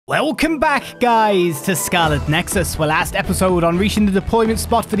Welcome back, guys, to Scarlet Nexus. Well, last episode, on reaching the deployment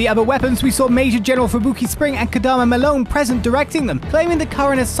spot for the other weapons, we saw Major General Fubuki Spring and Kodama Malone present directing them, claiming that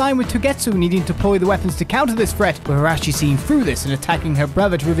Karen is signed with Togetsu, needing to deploy the weapons to counter this threat, with Hirashi seeing through this and attacking her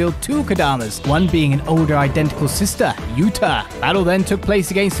brother to reveal two Kodamas, one being an older identical sister, Yuta. Battle then took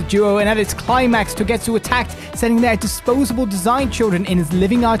place against the duo, and at its climax, Togetsu attacked, sending their disposable design children in as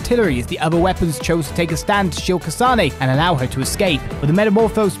living artillery as the other weapons chose to take a stand to shield Kasane and allow her to escape, with the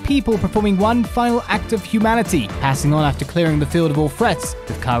metamorphosed people performing one final act of humanity, passing on after clearing the field of all threats,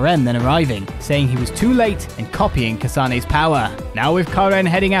 with Karen then arriving, saying he was too late and copying Kasane's power. Now with Karen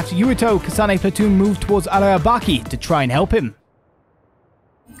heading after Yuito, Kasane Platoon moved towards Arahabaki to try and help him.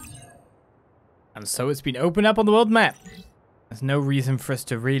 And so it's been opened up on the world map. There's no reason for us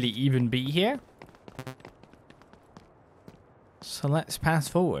to really even be here. So let's pass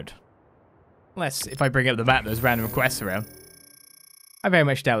forward. Unless, if I bring up the map, there's random quests around. I very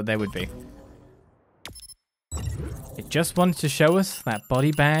much doubt there would be. It just wanted to show us that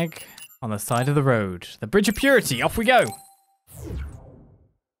body bag on the side of the road. The Bridge of Purity, off we go!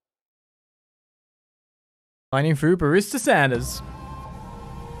 Finding through Barista Sanders.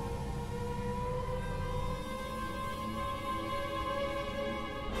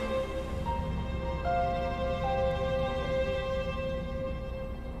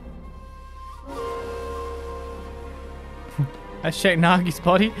 Let's check Nagi's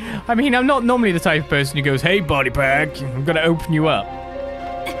body. I mean, I'm not normally the type of person who goes, hey, body bag, I'm gonna open you up.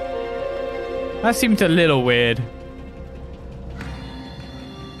 That seemed a little weird.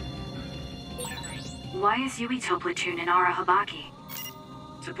 Why is Yuito platoon in Arahabaki?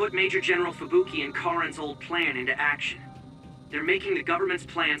 To put Major General Fubuki and Karen's old plan into action. They're making the government's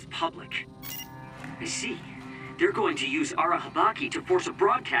plans public. I see. They're going to use Arahabaki to force a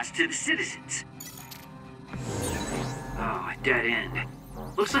broadcast to the citizens. Oh, a dead end.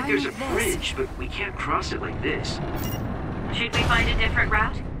 Looks like there's a bridge, but we can't cross it like this. Should we find a different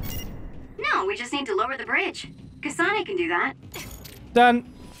route? No, we just need to lower the bridge. Kasane can do that.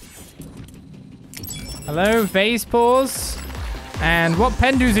 Done. Hello, vase paws. And what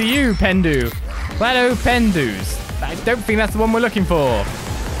pendus are you, pendu? Plato pendus. I don't think that's the one we're looking for.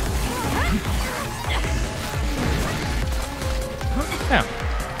 Oh.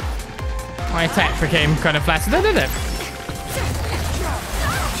 My attack became kind of flat, didn't it?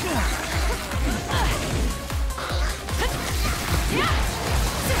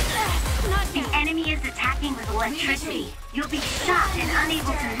 Attacking with electricity. You'll be shot and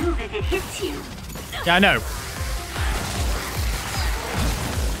unable to move if it hits you. Yeah, I know.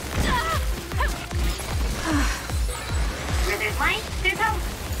 Where there's light, there's hope.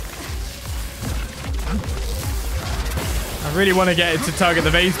 I really want to get it to target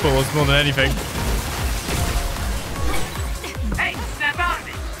the vase balls more than anything. Hey, snap out of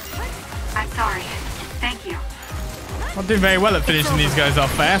it! I'm sorry. Thank you. I'm doing very well at finishing these guys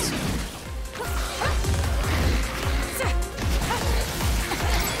off fast.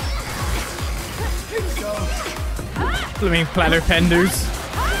 Blooming platter pendus.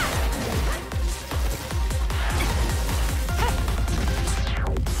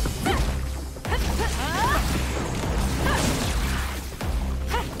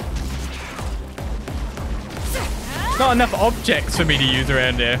 Not enough objects for me to use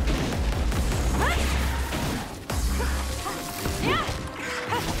around here.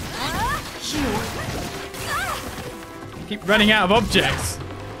 Keep running out of objects.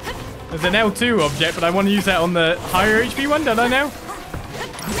 There's an L2 object, but I want to use that on the higher HP one, don't I now?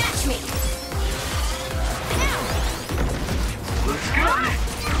 Match me. Looks good!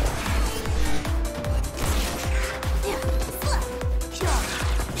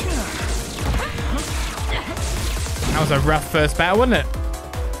 That was a rough first battle, wasn't it?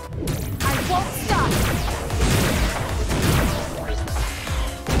 I won't stop.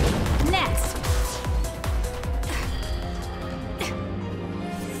 Next.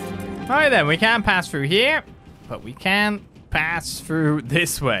 Alright then, we can't pass through here, but we can pass through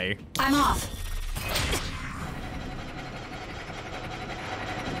this way. I'm off.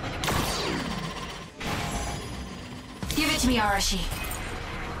 Give it to me, Arashi.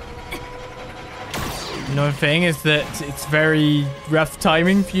 Another thing is that it's very rough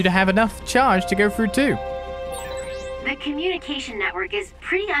timing for you to have enough charge to go through too. The communication network is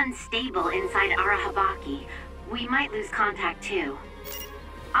pretty unstable inside Arahabaki. We might lose contact too.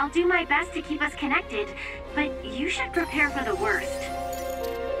 I'll do my best to keep us connected, but you should prepare for the worst.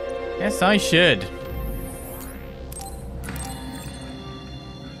 Yes, I should.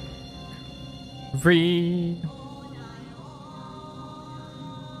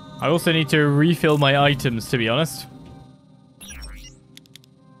 I also need to refill my items, to be honest.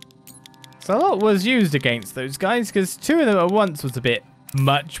 So a lot was used against those guys, because 2 of them at once was a bit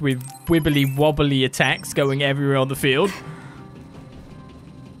much with wibbly wobbly attacks going everywhere on the field.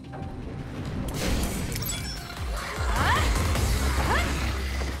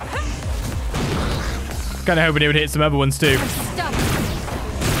 Kind of hoping it would hit some other ones too.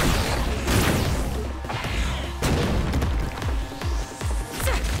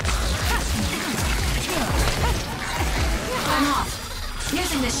 I'm off.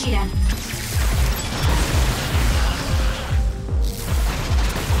 Using the Shiren.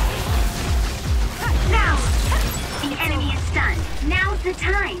 Now! The enemy is stunned. Now's the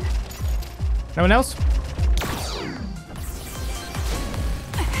time. No one else?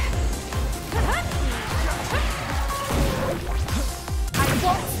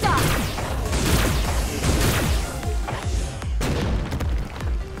 Won't stop.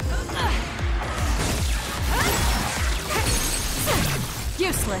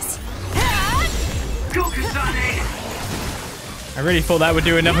 Useless. Go, Kasane! I really thought that would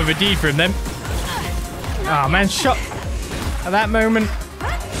do enough of a deed for him then. Oh man, shot at that moment.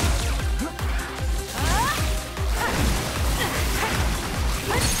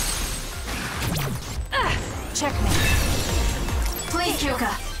 Checkmate. Please,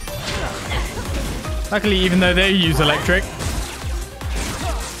 Kyoka. Luckily, even though they use electric.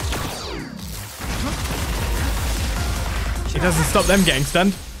 It doesn't stop them getting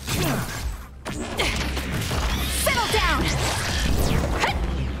stunned. Settle down.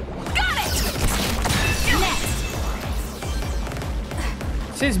 Got it. Next.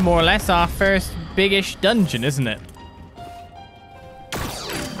 This is more or less our first big-ish dungeon, isn't it?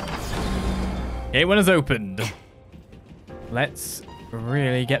 Gate 1 is opened. Let's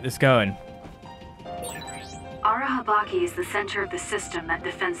really get this going. Arahabaki is the center of the system that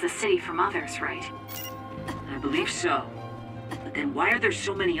defends the city from others, right? I believe so. But then why are there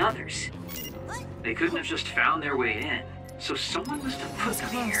so many others? They couldn't have just found their way in. So someone must have put them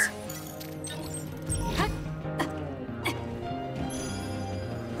here.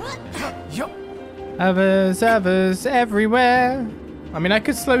 Others everywhere. I mean, I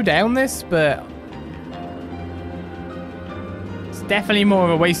could slow down this, but it's definitely more of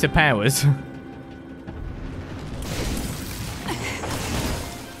a waste of powers.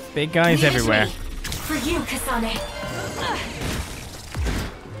 Big guys everywhere. For you, Kasane.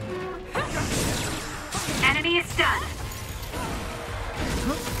 Enemy is stunned.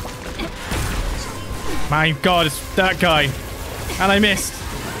 My god, it's that guy. And I missed.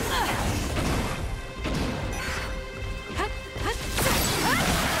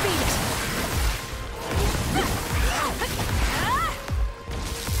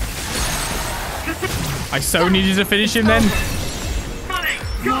 I so needed to finish him then.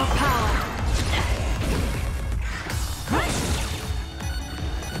 More power.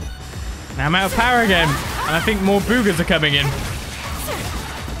 Now I'm out of power again. And I think more boogers are coming in.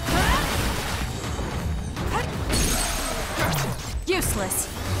 Useless.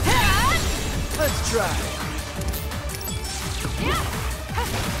 Let's try.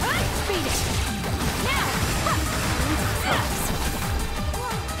 Beat it.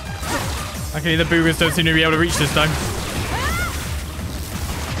 Luckily the boogers don't seem to be able to reach this time.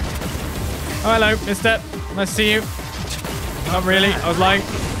 Oh, hello, mister. Nice to see you. Not really, I was lying.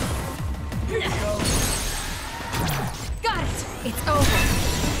 Got it. It's over.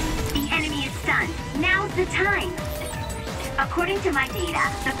 The enemy is stunned. Now's the time. According to my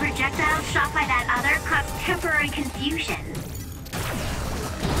data, the projectile shot by that other caused temporary confusion.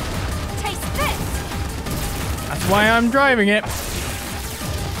 Taste this. That's why I'm driving it.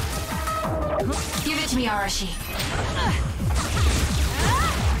 Give it to me, Arashi.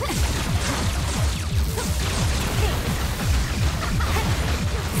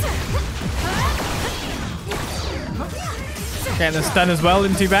 Getting the stun as well,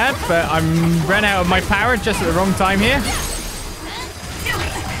 isn't too bad, but I'm ran out of my power just at the wrong time here.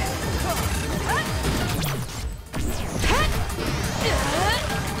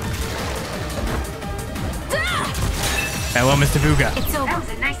 Farewell, Mr. Booga. It's over. That was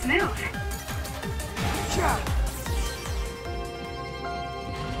a nice move.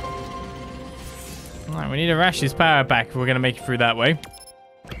 Alright, we need to rash his power back if we're going to make it through that way.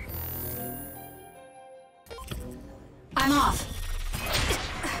 I'm off.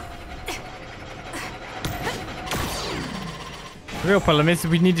 The real problem is that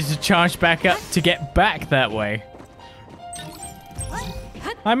we needed to charge back up to get back that way.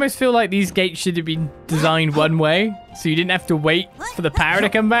 I almost feel like these gates should have been designed one way, so you didn't have to wait for the power to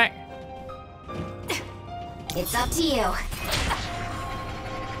come back. It's up to you.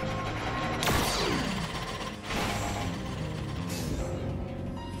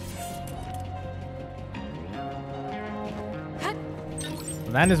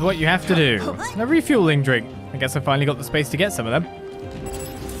 That is what you have to do. A refueling drink. I guess I finally got the space to get some of them.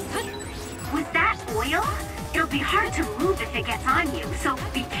 With that oil, it'll be hard to move if it gets on you, so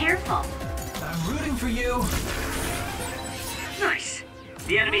be careful. I'm rooting for you. Nice.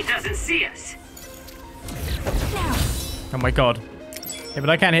 The enemy doesn't see us. Oh my god. Yeah, but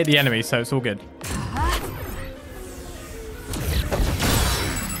I can't hit the enemy, so it's all good.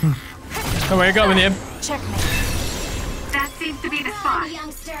 Oh wait, I got him in the end. Checkmate. That seems to be the spot.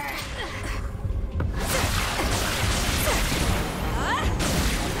 Youngster.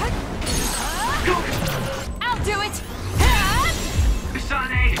 I'll do it.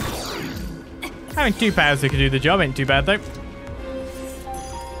 Kasane! Having 2 powers that could do the job ain't too bad though.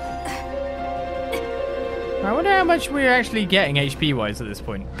 I wonder how much we're actually getting HP wise at this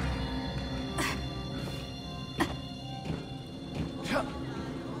point.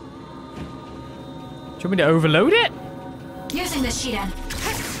 Do you want me to overload it? Using the Shiden.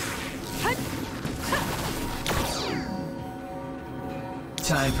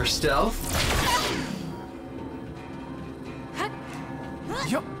 Time for stealth.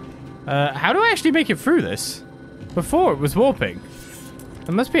 Yup. How do I actually make it through this? Before it was warping.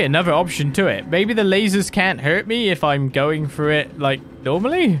 There must be another option to it. Maybe the lasers can't hurt me if I'm going through it like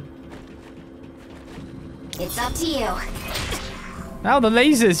normally? It's up to you. Oh, the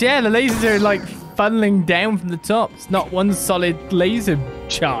lasers. Yeah, the lasers are like funneling down from the top. It's not one solid laser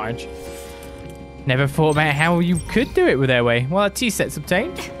charge. Never thought about how you could do it with airway. Well, a T-set's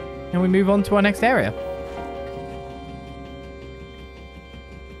obtained. And we move on to our next area.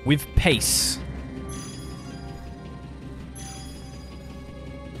 With pace.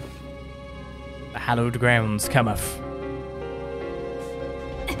 The hallowed grounds cometh.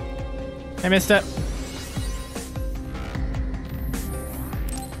 Hey, mister.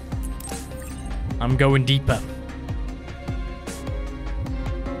 I'm going deeper.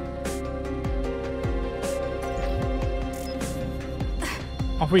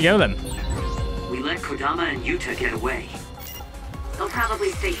 Off we go then. We let Kodama and Yuta get away. They'll probably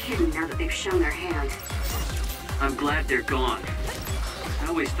stay hidden now that they've shown their hand. I'm glad they're gone. I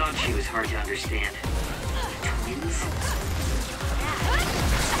always thought she was hard to understand. Twins?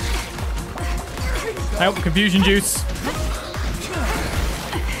 Oh, confusion juice.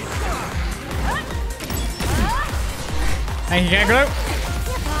 Thank you, Gagro.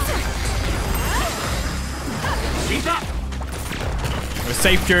 Keep up! We're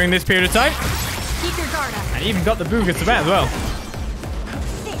safe during this period of time. Keep your guard up. And even got the Boogas to bat as well.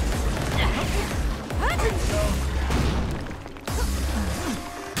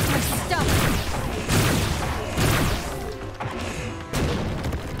 Stop.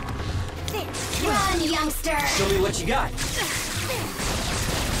 Run, youngster. Show me what you got.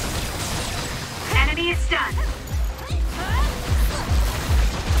 Enemy is stunned.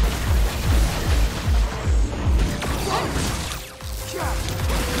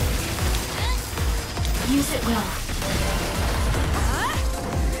 Use it well.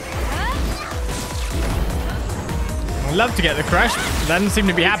 I'd love to get the crash, but that doesn't seem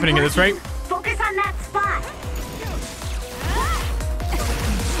to be happening at this rate. Focus on that spot.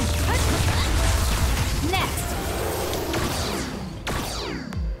 Next.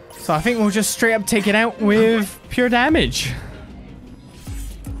 So I think we'll just straight up take it out with pure damage.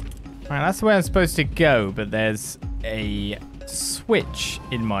 Alright, that's the way I'm supposed to go, but there's a switch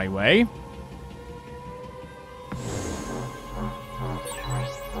in my way.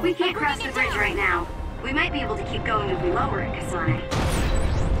 We can't cross the bridge right now. We might be able to keep going if we lower it, Kasane.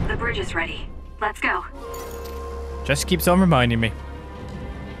 The bridge is ready. Let's go. Just keeps on reminding me.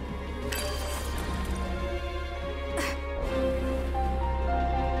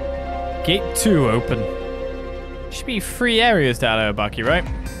 Gate 2 open. Should be 3 areas to Arahabaki, right?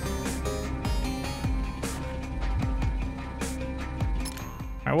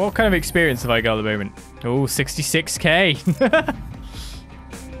 Alright, what kind of experience have I got at the moment? Oh, 66k.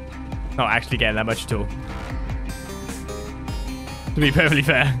 Not actually getting that much at all. To be perfectly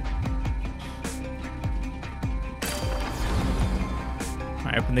fair.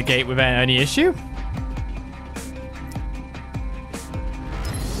 I open the gate without any issue.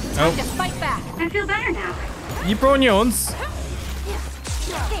 Time to fight back. I feel better now. You brawn yawns.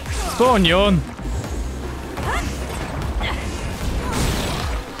 Spawn yawn.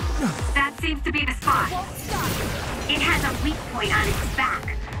 That seems to be the spot. It has a weak point on its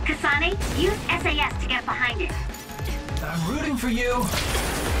back. Kasane, use SAS to get behind it. I'm rooting for you.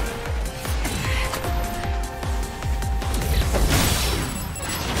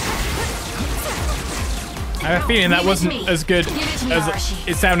 I have a feeling that wasn't as good as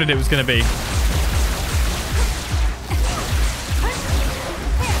it sounded it was going to be.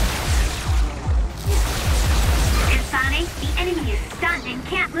 and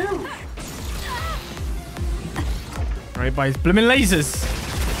can't move. Right by his blooming lasers.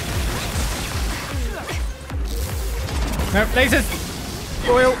 No, lasers.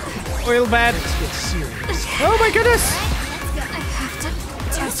 Oil bad. Oh my goodness. I have to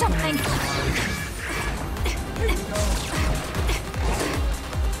do something.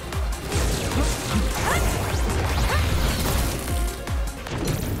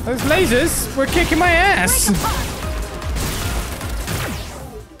 Those lasers were kicking my ass.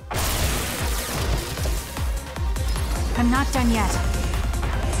 I'm not done yet.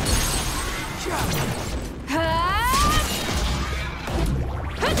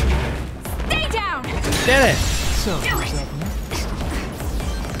 Stay down! Did it. So,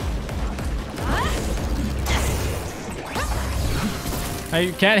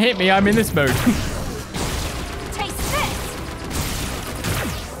 You can't hit me. I'm in this mode. Taste this!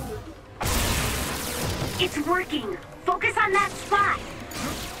 It's working. Focus on that spot.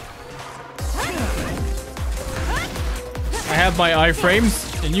 I have my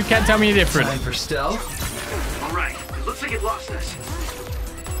iframes, and you can't tell me different. time for stealth. All right, it looks like it lost us.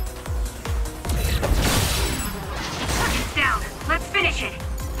 It's down. Let's finish it.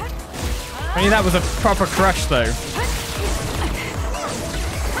 I mean, that was a proper crush, though.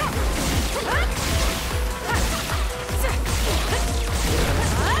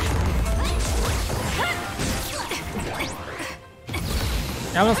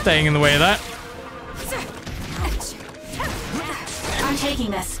 I'm not staying in the way of that. I'm taking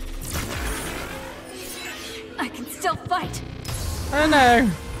this. I can still fight. Oh no.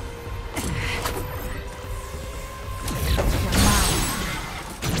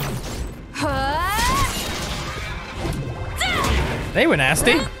 They were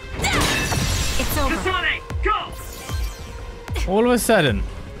nasty. It's over. Kasane, go! All of a sudden,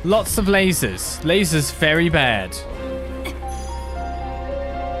 lots of lasers. Lasers very bad.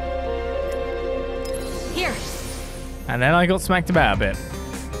 Here. And then I got smacked about a bit.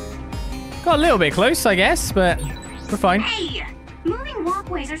 Got a little bit close, I guess, but we're fine. Hey! Moving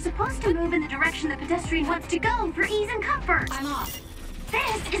walkways are supposed to move in the direction the pedestrian wants to go for ease and comfort. I'm off.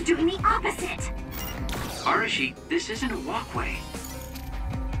 This is doing the opposite. Arashi, this isn't a walkway.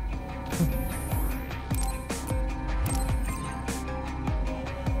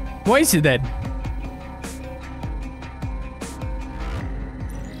 What is it then?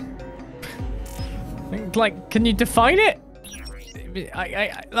 Like, can you define it?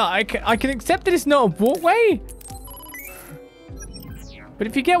 I can accept that it's not a walkway. But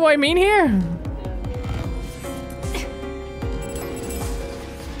if you get what I mean here.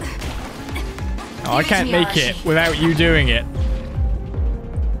 Oh, I can't make it without you doing it.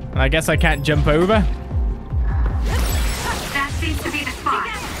 And I guess I can't jump over. That seems to be the spot.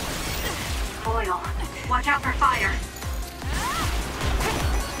 Oil. Watch out for fire.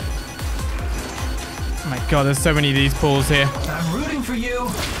 Oh my god, there's so many of these pools here. I'm rooting for you.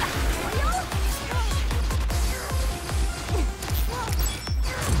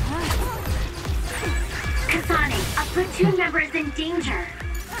 Kasane, a platoon member is in danger.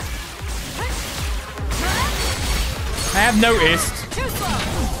 I have noticed. Too slow.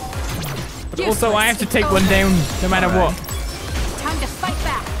 But also I have to take one down no matter what. Time to fight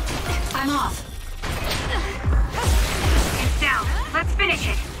back. I'm off. It's down. Let's finish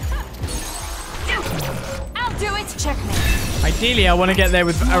it. I'll do it. Checkmate. Ideally, I want to get there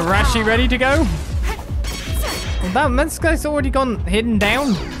with Arashi ready to go. Well, that guy's already gone hidden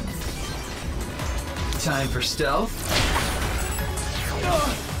down. Time for stealth.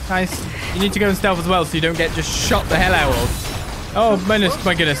 Guys, you need to go in stealth as well so you don't get just shot the hell out of. Oh, my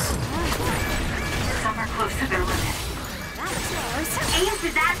goodness. Some are close to their limit. Aim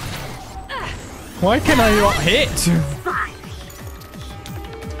for that Why can I not hit? spot.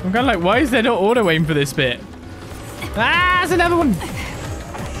 I'm kind of like, why is there no auto aim for this bit? Ah, there's another one.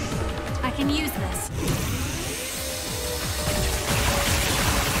 I can use this.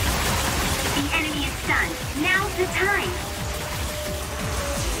 The enemy is stunned. Now's the time.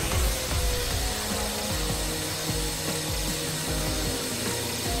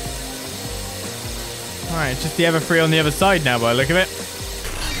 Alright, just the other three on the other side now by the look of it.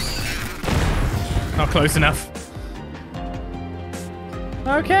 Not close enough.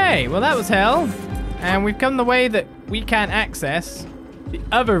 Okay, well that was hell. And we've come the way that we can't access. The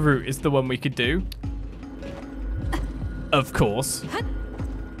other route is the one we could do. Of course.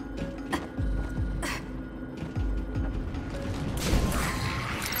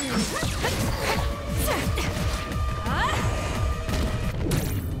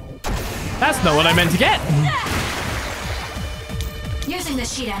 That's not what I meant to get. Using the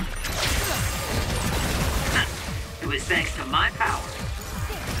sheet end. It was thanks to my power.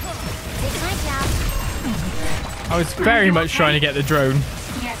 Did my job. I was very much trying to get the drone.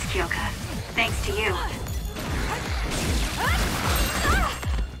 Yes, Kyoka. Thanks to you.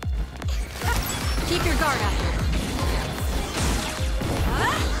 Keep your guard up.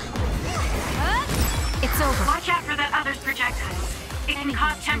 It's over. Watch out for that other's projectiles. It can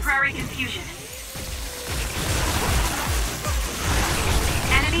cause temporary confusion.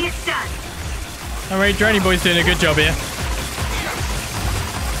 Enemy is stunned. Alright, Journey Boy's doing a good job here.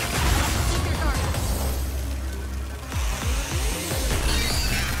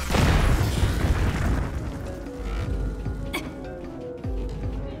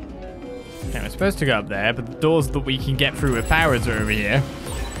 Okay, we're supposed to go up there, but the doors that we can get through with powers are over here.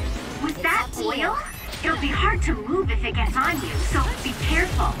 Was that oil? It'll be hard to move if it gets on you, so be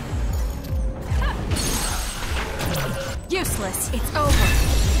careful. Useless. It's over.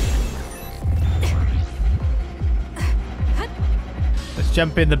 Let's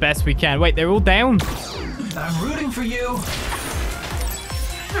jump in the best we can. Wait, they're all down? I'm rooting for you.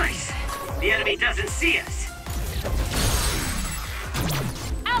 Nice. The enemy doesn't see us.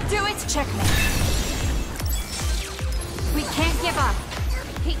 I'll do it. Checkmate. We can't give up.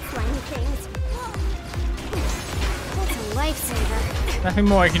 Hate slimy things. That's a lifesaver. Nothing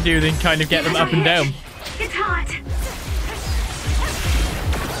more I can do than kind of get them up and down. It's hot.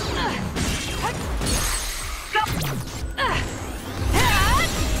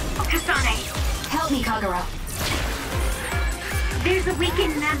 Kasane, Help me, Kagura. there's a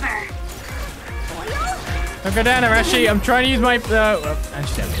weakened member. Don't go down, Arashi. I'm trying to use my... and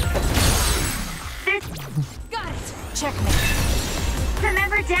she's down. There's Got it. Checkmate. the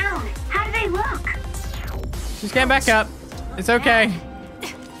member down. How do they look? She's getting back up. It's okay.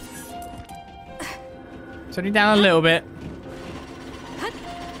 It's only down a little bit.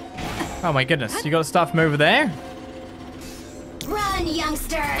 Oh my goodness. You got to start from over there? Run,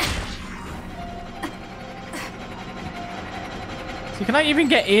 youngster. So can I even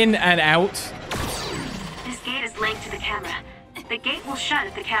get in and out? This gate is linked to the camera. The gate will shut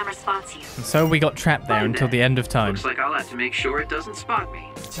if the camera spots you. And so we got trapped there until the end of time. Looks like I'll have to make sure it doesn't spot me.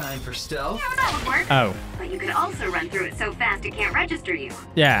 Time for stealth. Yeah, that would work. Oh. But you could also run through it so fast it can't register you.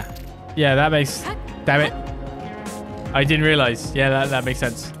 Yeah. Yeah, that makes... Damn it. I didn't realize. Yeah, that makes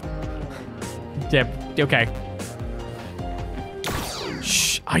sense. Yeah, okay.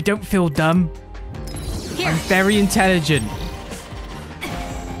 Shh, I don't feel dumb. Here. I'm very intelligent.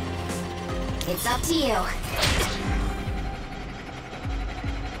 It's up to you.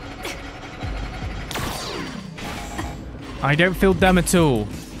 I don't feel dumb at all.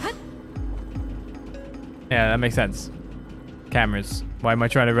 Yeah, that makes sense. Cameras. Why am I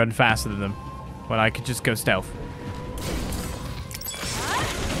trying to run faster than them when I could just go stealth?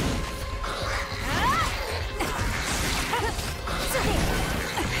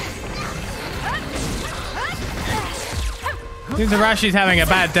 Seems Arashi's having a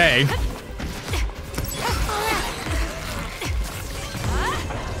bad day.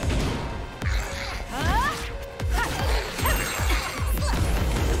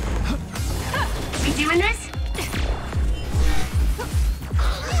 You doing this?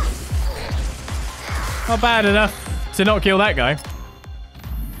 Not bad enough to not kill that guy. Do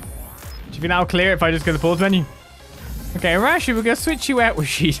you think that'll clear it if I just go to the pause menu? Okay, Arashi, we're going to switch you out with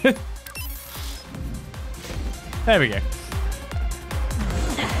Sheeta. There we go.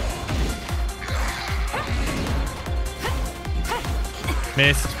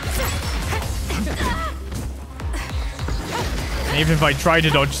 Missed. And even if I tried to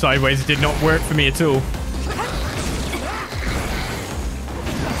dodge sideways, it did not work for me at all.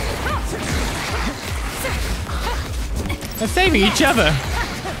 They're saving each other.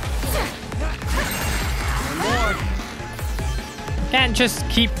 Can't just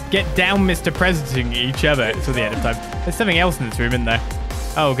get down Mr. President each other until the end of time. There's something else in this room, isn't there?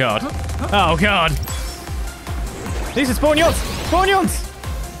 Oh god. Oh god. These are Spawn-Yons! Spawn-Yons!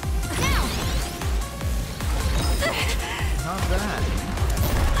 Not bad.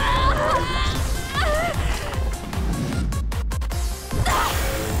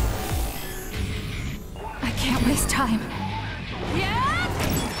 I can't waste time.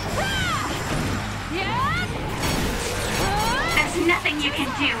 There's nothing you can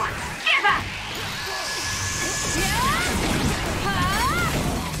do. Give up!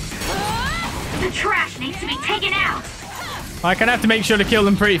 The trash needs to be taken out. I can have to make sure to kill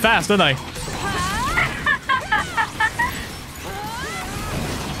them pretty fast, don't I?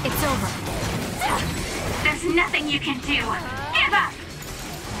 It's over. There's nothing you can do. Give up!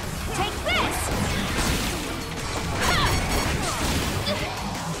 Take this.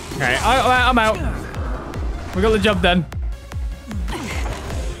 Okay, I'm out. We got the job done.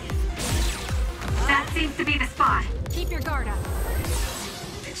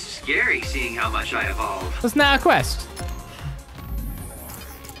 scary seeing how much I evolved. Wasn't that a quest?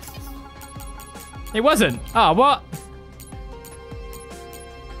 It wasn't. Oh, what?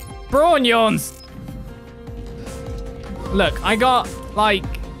 Brawn yawns. Look, I got, like,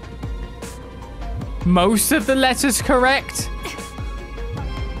 most of the letters correct.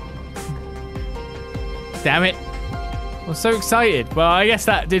 Damn it. I was so excited. Well, I guess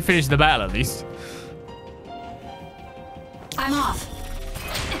that did finish the battle at least. I'm off.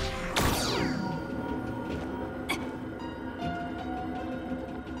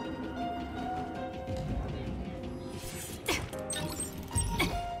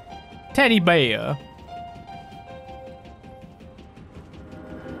 Teddy bear.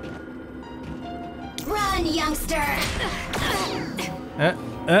 Run, youngster!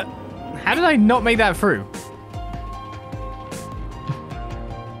 How did I not make that through?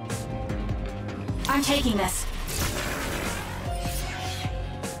 I'm taking this.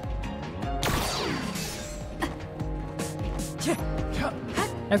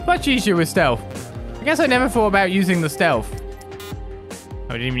 It's much easier with stealth. I guess I never thought about using the stealth.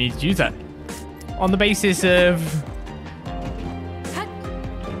 I didn't even need to use that. On the basis of...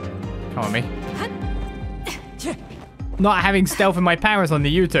 Come on, me. Not having stealth in my powers on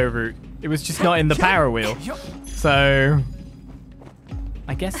the Yuito route. It was just not in the power wheel. So...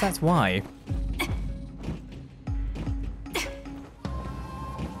 I guess that's why.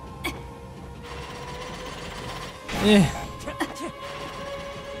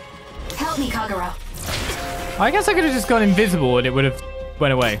 Help me, Kagero. I guess I could have just gone invisible and it would have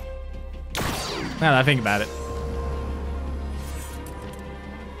went away. Now that I think about it.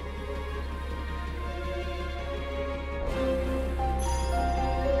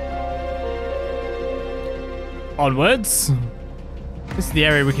 Onwards. This is the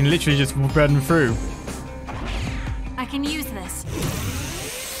area we can literally just run through. I can use this.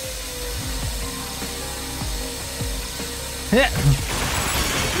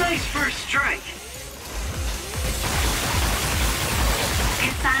 Nice first strike.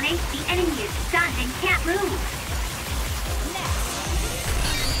 Kasane, the enemy is stunned and can't move.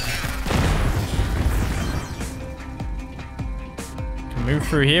 Can move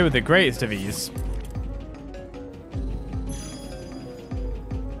through here with the greatest of ease.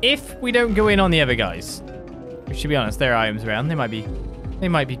 If we don't go in on the other guys, which to be honest, there are items around. They might be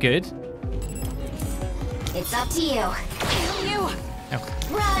good. It's up to you. You. Oh.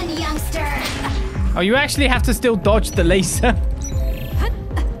 Run, youngster! Oh, you actually have to still dodge the laser.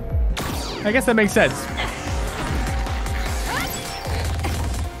 I guess that makes sense.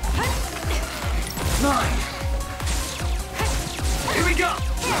 Nine. Here we go.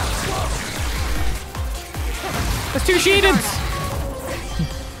 That's 2 Sheedens.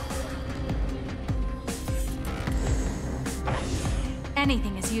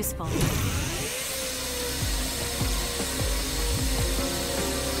 Anything is useful.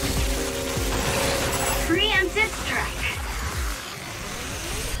 Preemptive strike.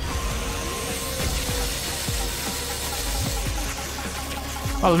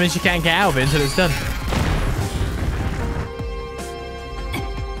 Well, that means you can't get out of it until it's done.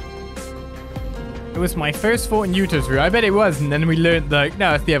 It was my first thought in Yuito's route. I bet it was, and then we learned like,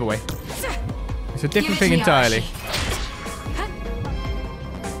 no, it's the other way. It's a different thing entirely.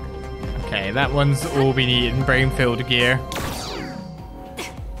 Okay, that one's all we need in brain-filled gear.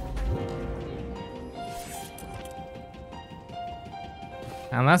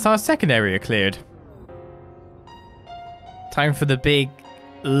 And that's our second area cleared. Time for the big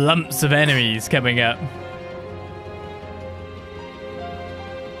lumps of enemies coming up.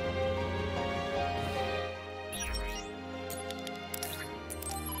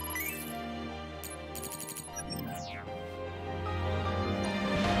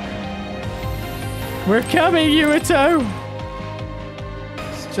 We're coming, Yuito!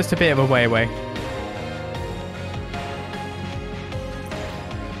 It's just a bit of a way away.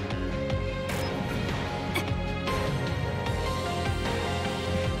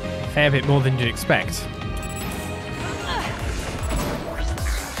 A fair bit more than you'd expect.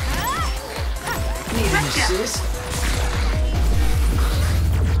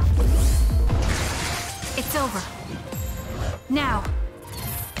 It's over. Now.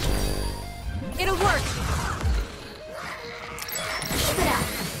 It'll work.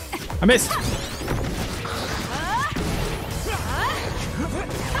 I missed.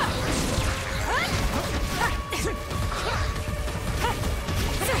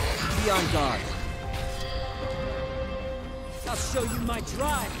 Be on guard. I'll show you my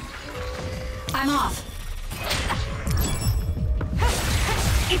drive. I'm off.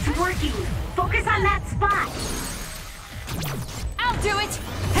 It's working. Focus on that spot. I'll do it.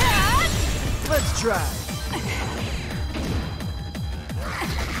 Let's try.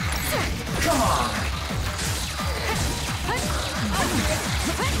 Come on.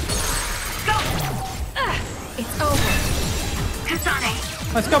 It's over.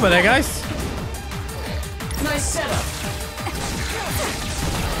 Kasane, Let's go with it, guys. Nice setup.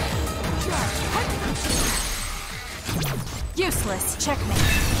 Useless. Checkmate.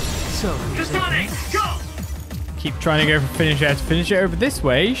 So, Kasane, go! Keep trying to go for finish it. Finish it over this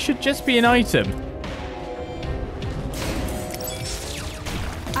way should just be an item.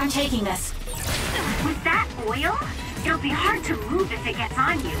 I'm taking this. with that oil, it'll be hard to move if it gets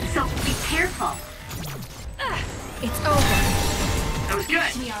on you, so be careful. It's over. That was good.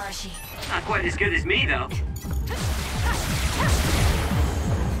 Sumeragi. Not quite as good as me, though.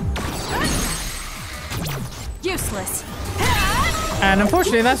 Useless. And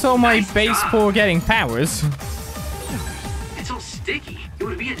unfortunately, that's all my base for getting powers. It's all sticky. It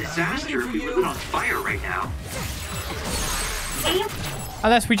would be a disaster if we were lit on fire right now.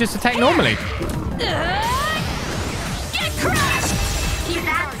 Unless we just attack normally. Get crushed! Keep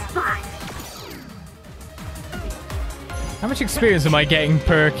that spot. How much experience am I getting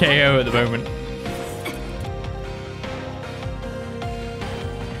per KO at the moment?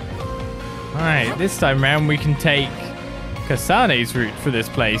 Alright, this time round we can take Kasane's route for this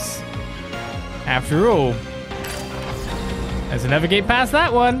place. After all, there's another gate past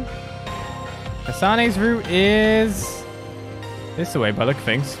that one. Kasane's route is this way by the look of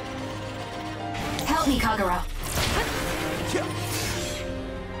things. Help me, Kagura.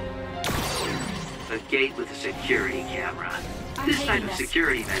 A gate with a security camera. I'm This taking type of this.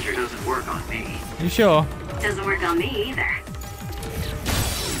 security measure doesn't work on me. You sure? Doesn't work on me either.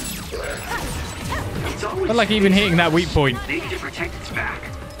 It's always But like even hitting that weak point. maybe to protect its back.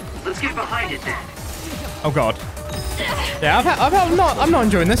 Let's get behind it then. Oh god. Yeah, I'm not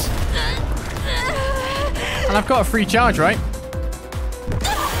enjoying this. And I've got a free charge, right?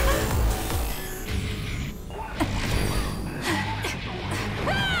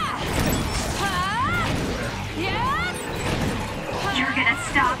 You're gonna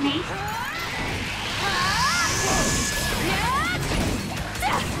stop me?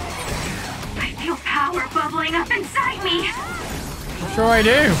 I feel power bubbling up inside me. Sure I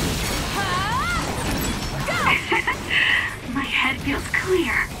do. My head feels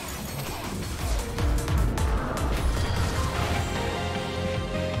clear.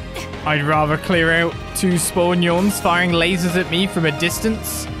 I'd rather clear out two spawn yawns firing lasers at me from a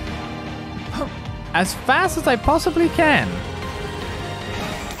distance as fast as I possibly can.